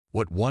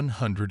What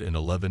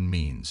 111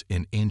 means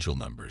in angel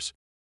numbers.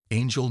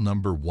 Angel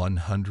number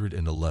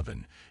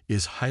 111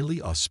 is highly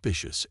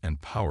auspicious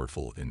and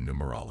powerful in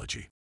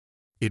numerology.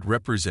 It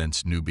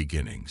represents new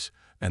beginnings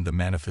and the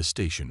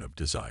manifestation of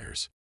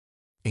desires.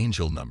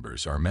 Angel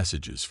numbers are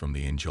messages from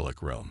the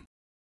angelic realm.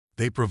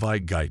 They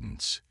provide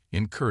guidance,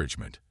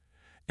 encouragement,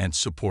 and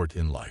support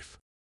in life.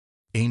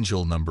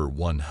 Angel number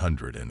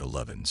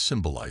 111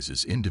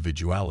 symbolizes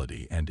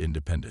individuality and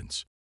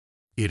independence.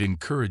 It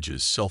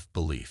encourages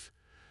self-belief,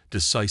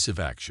 decisive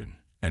action,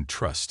 and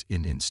trust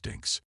in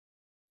instincts.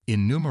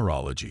 In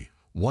numerology,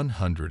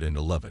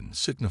 111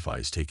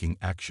 signifies taking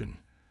action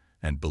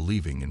and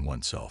believing in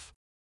oneself.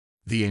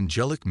 The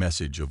angelic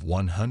message of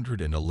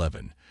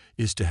 111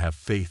 is to have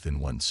faith in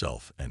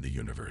oneself and the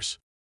universe.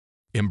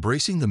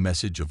 Embracing the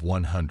message of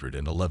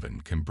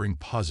 111 can bring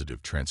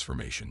positive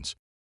transformations.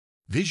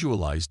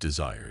 Visualize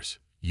desires,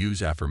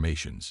 use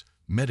affirmations,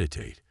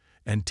 meditate,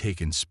 and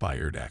take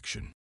inspired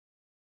action.